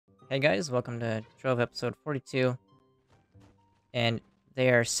Hey guys, welcome to Trove episode 42. And they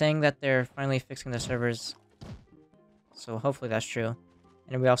are saying that they're finally fixing the servers, so hopefully that's true.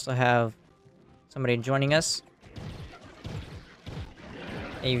 And we also have somebody joining us,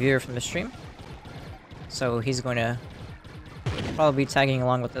 a viewer from the stream. So he's going to probably be tagging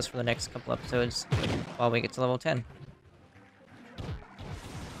along with us for the next couple episodes while we get to level 10.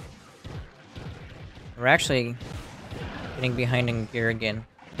 We're actually getting behind in gear again.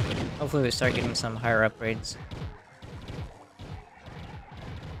 Hopefully we start getting some higher upgrades.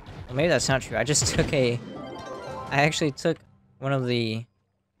 Well, maybe that's not true. I actually took one of the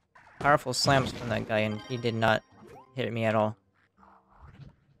powerful slams from that guy and he did not hit me at all.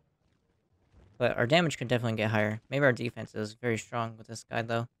 But our damage could definitely get higher. Maybe our defense is very strong with this guy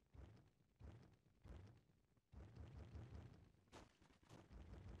though.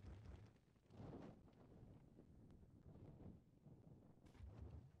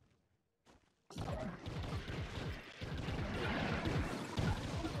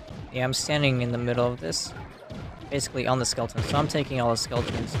 Yeah, I'm standing in the middle of this. Basically on the skeleton. So I'm taking all the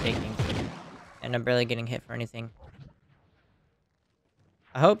skeleton's taking. And I'm barely getting hit for anything.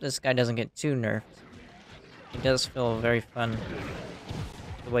 I hope this guy doesn't get too nerfed. He does feel very fun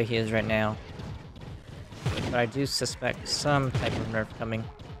the way he is right now. But I do suspect some type of nerf coming.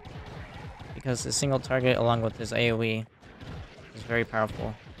 Because the single target along with his AoE is very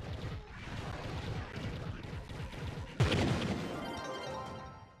powerful.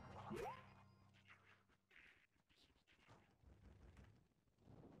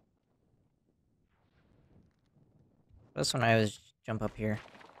 This one I always jump up here.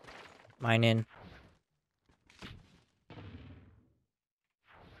 Mine in.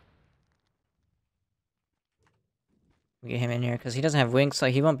 We get him in here because he doesn't have wings,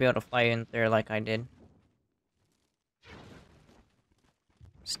 so he won't be able to fly in there like I did.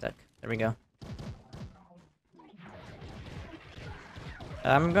 Stuck. There we go.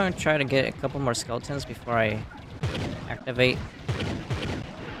 I'm going to try to get a couple more skeletons before I activate.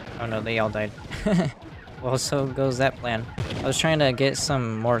 Oh no, they all died. Well, so goes that plan. I was trying to get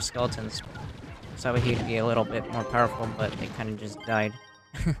some more skeletons so he'd be a little bit more powerful, but they kind of just died.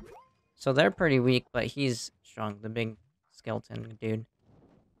 So they're pretty weak, but he's strong, the big skeleton dude.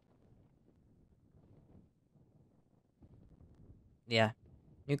 Yeah,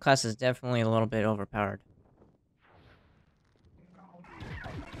 new class is definitely a little bit overpowered.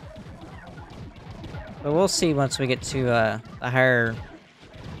 But we'll see once we get to the higher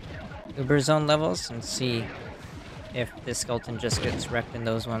Uber zone levels and see if this skeleton just gets wrecked in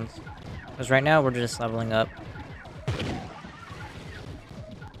those ones. Because right now we're just leveling up.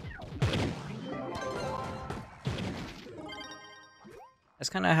 That's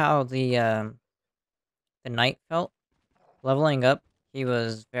kind of how the knight felt. Leveling up, he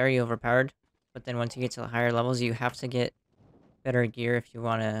was very overpowered. But then once you get to the higher levels, you have to get better gear if you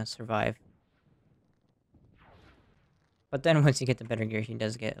want to survive. But then once you get the better gear, he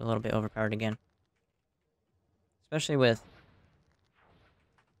does get a little bit overpowered again. Especially with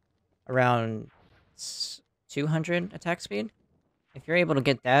around 200 attack speed. If you're able to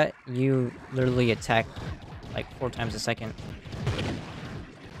get that, you literally attack like 4 times a second.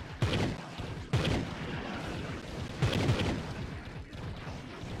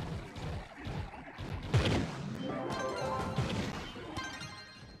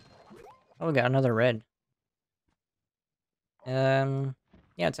 Oh, we got another red.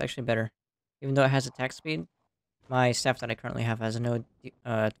 Yeah, it's actually better. Even though it has attack speed, my staff that I currently have has no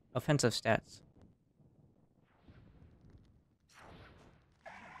offensive stats.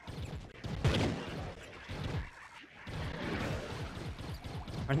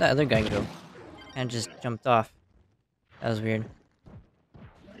 Where'd that other guy go? And just jumped off. That was weird.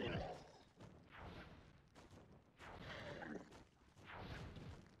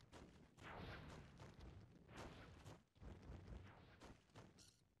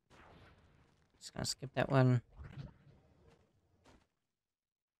 Just gonna skip that one.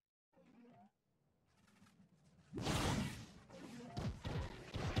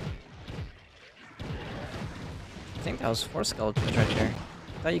 I think that was 4 skeletons right there.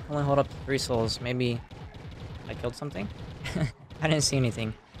 I thought you can only hold up to 3 souls. Maybe I killed something? I didn't see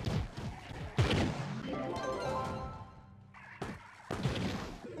anything.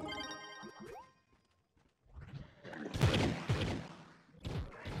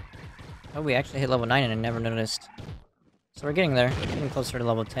 Oh, we actually hit level 9 and I never noticed. So we're getting there. Getting closer to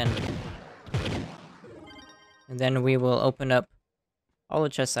level 10. And then we will open up all the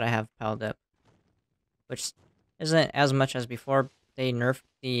chests that I have piled up. Which isn't as much as before. They nerfed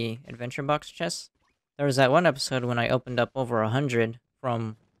the adventure box chests. There was that one episode when I opened up over 100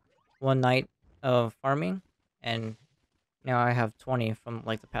 from one night of farming, and now I have 20 from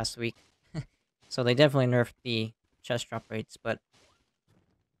like the past week. So they definitely nerfed the chest drop rates, but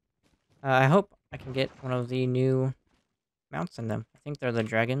I hope I can get one of the new mounts in them. I think they're the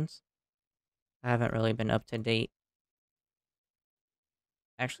dragons. I haven't really been up to date.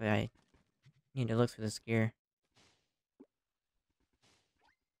 Actually, I need to look through this gear.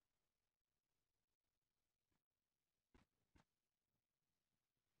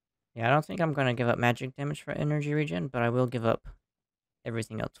 Yeah, I don't think I'm gonna give up magic damage for energy regen, but I will give up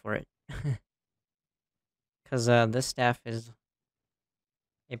everything else for it. Because this staff is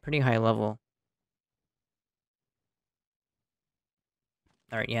a pretty high level.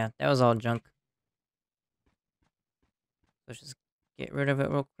 Alright, yeah, that was all junk. Let's just get rid of it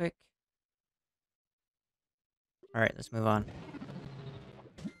real quick. Alright, let's move on.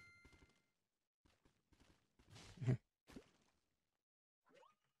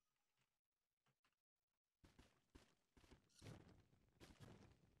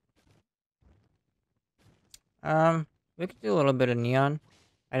 We could do a little bit of neon.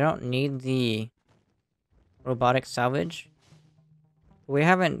 I don't need the robotic salvage. We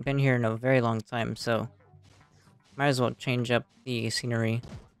haven't been here in a very long time, so might as well change up the scenery.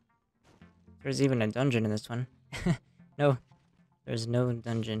 There's even a dungeon in this one. No, there's no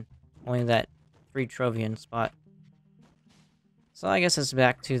dungeon. Only that free Trovian spot. So I guess it's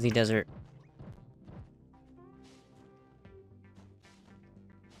back to the desert.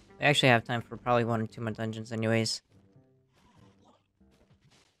 I actually have time for probably 1 or 2 more dungeons anyways.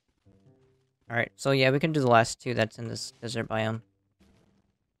 Alright, so yeah, we can do the last 2 that's in this desert biome.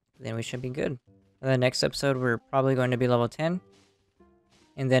 Then we should be good. In the next episode, we're probably going to be level 10.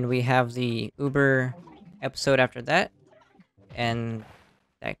 And then we have the Uber episode after that. And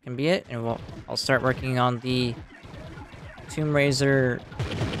that can be it. And I'll start working on the Tomb Raider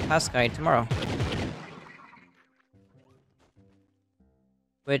class guide tomorrow.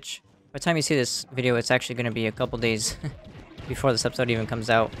 Which, by the time you see this video, it's actually going to be a couple days before this episode even comes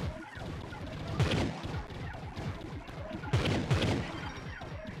out.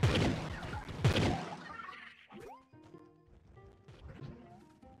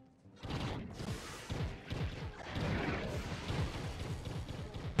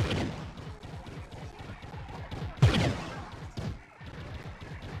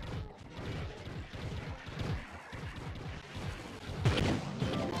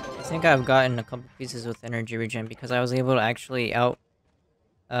 I think I've gotten a couple pieces with energy regen because I was able to actually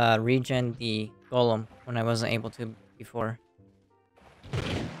regen the golem when I wasn't able to before.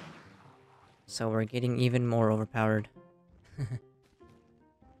 So we're getting even more overpowered.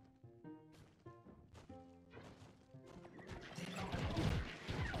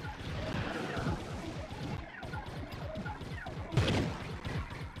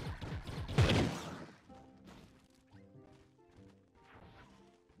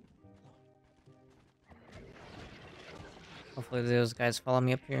 Hopefully those guys follow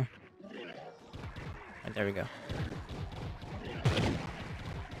me up here. Right, there we go.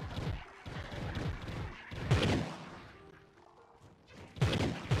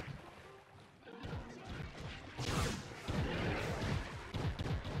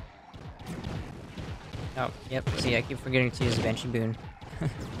 Oh, yep, see, I keep forgetting to use the Banshee Boon. I'm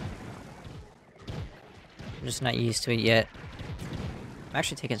just not used to it yet. I'm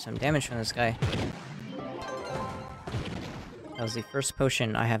actually taking some damage from this guy. That was the first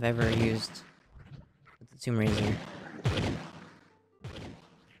potion I have ever used with the Tomb Raider.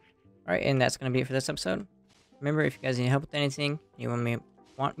 Alright, and that's gonna be it for this episode. Remember, if you guys need help with anything, you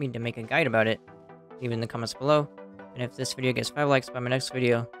want me to make a guide about it, leave it in the comments below. And if this video gets 5 likes by my next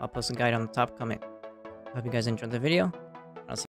video, I'll post a guide on the top comment. I hope you guys enjoyed the video,